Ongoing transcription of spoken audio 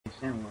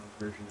standalone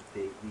version of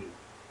DayZ.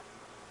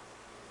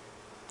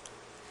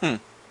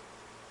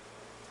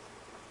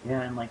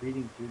 Yeah, and like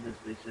reading through this,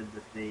 they said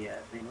that they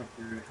went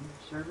through how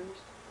many servers?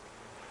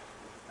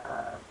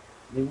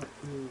 They went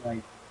through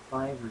like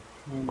 5 or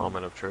 10.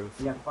 Moment of truth.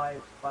 Yeah,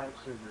 five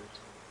servers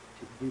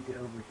due to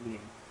overheating.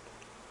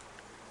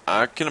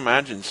 I can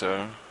imagine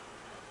so.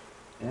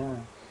 Yeah.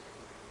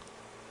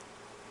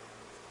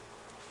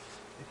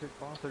 If it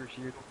bothers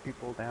you,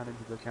 people down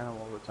into the channel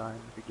all the time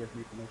if you give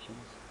me permissions.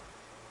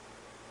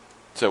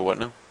 So what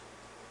now?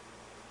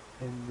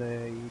 In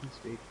the Eden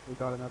Speak, we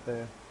got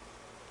another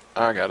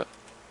I got it.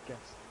 guest.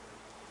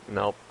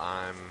 Nope,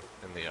 I'm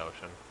in the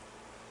ocean.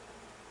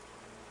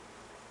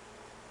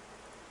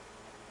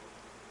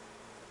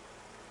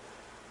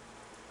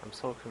 I'm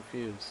so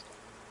confused.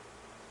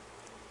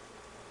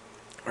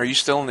 Are you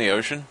still in the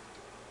ocean?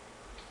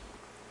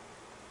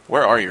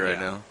 Where are you right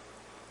now?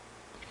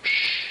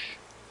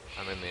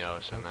 I'm in the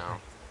ocean now.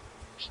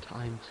 It's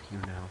time for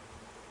you now.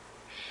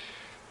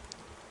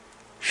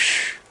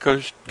 Shh. Go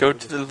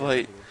to the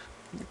light.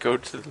 Go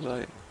to the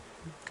light.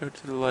 Go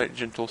to the light,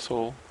 gentle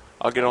soul.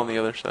 I'll get on the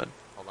other side.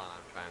 Hold on,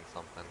 I'm trying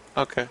something.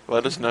 Okay,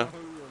 let us know. No,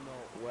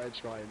 you're not. We're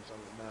trying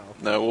something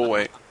now. No, we'll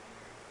wait.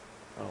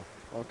 Oh,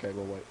 okay,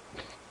 we'll wait.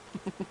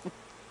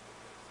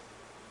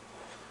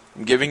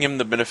 I'm giving him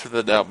the benefit of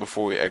the doubt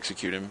before we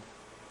execute him.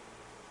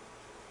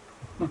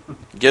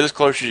 Get as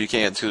close as you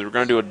can, because we're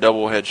going to do a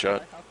double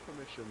headshot. I have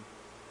permission.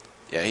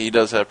 Yeah, he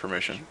does have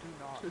permission.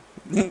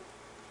 You do not.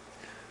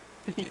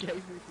 He gave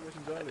me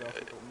permissions earlier. I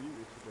got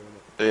muted for doing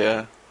it.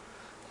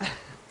 Yeah.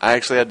 I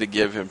actually had to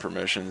give him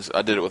permissions.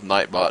 I did it with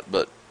Nightbot,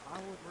 but I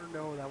would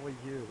never know that was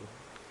you.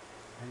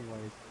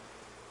 Anyways.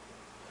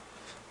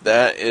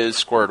 that is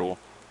Squirtle.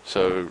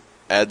 So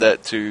add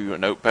that to a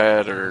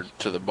notepad or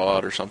to the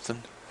bot or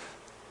something.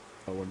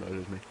 No one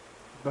noticed me.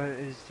 But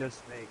it's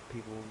just make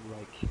people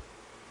like...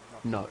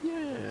 No.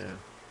 Yeah.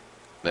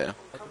 Yeah.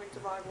 Coming to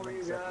buy more,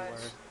 you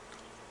guys.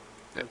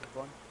 If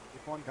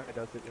one guy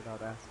does it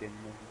without asking,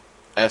 then...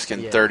 Asking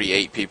Yeah.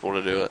 38 people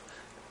to do it.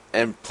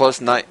 And plus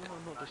No, I'm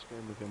not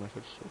disagreeing with your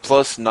methods.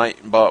 Plus,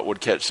 Nightbot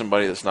would catch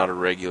somebody that's not a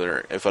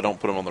regular. If I don't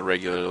put them on the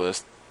regular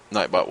list,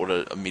 Nightbot would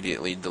have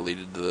immediately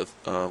deleted the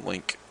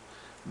link.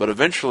 But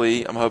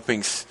eventually, I'm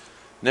hoping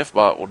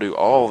Sniffbot will do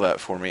all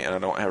that for me, and I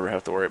don't ever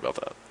have to worry about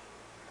that.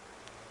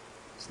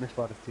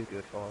 Sniffbot is too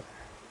good for it.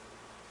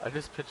 I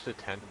just pitched a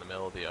tent in the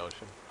middle of the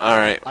ocean. All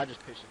right, I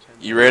just pitched a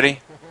tent. you ready?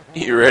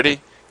 You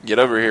ready? Get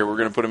over here. We're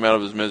gonna put him out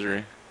of his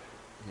misery.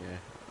 Yeah,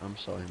 I'm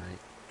sorry, mate.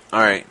 All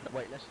right.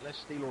 Wait, let's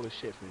steal all this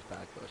shit from his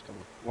bag first. Come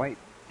on. Wait,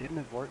 didn't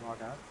his work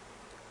log out?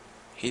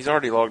 He's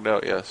already logged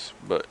out, yes.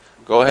 But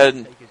go ahead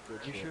and Take his good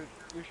You shit. should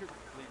leave him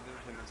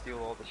and steal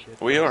all the shit.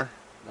 we are.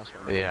 That's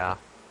what I'm Yeah.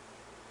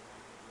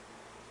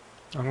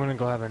 I'm gonna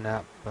go have a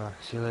nap.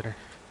 See you later.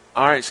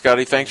 All right,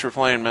 Scotty. Thanks for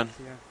playing, man.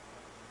 Yeah.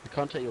 You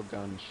can't take your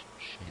guns.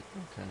 Shit.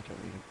 Okay, I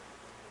don't need them.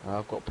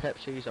 I've got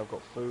Pepsis, I've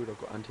got food, I've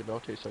got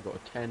antibiotics, I've got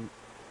a tent.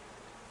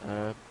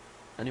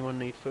 Anyone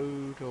need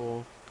food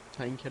or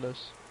painkillers?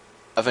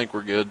 I think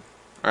we're good.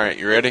 All right,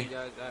 you ready?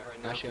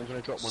 Actually, I'm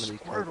going to drop one of these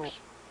cokes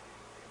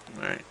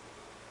All right.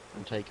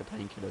 and take a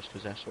painkillers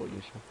because that's all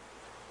useful.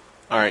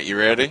 All right, you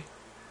ready?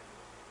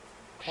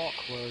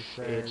 Cockroach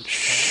says,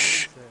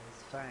 Shh.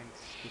 thanks.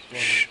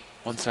 Shh.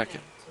 1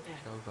 second.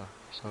 It's over.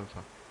 It's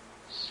over.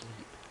 Sleep.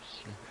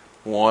 Sleep.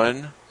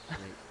 1, Sleep.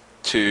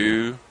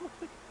 2,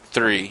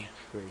 3.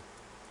 3.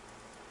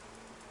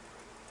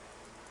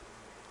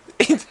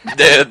 He's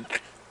dead.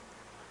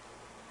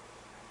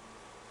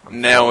 I'm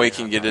Now sorry, we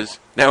can get his.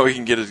 Now we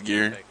can get his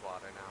gear. Take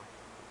water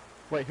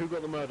now. Wait, who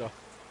got the murder?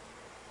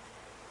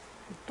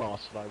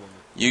 Bastard, I won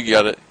it. You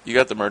got it. You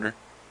got the murder.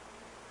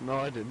 No,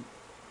 I didn't.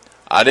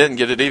 I didn't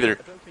get it either.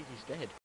 I don't think he's dead.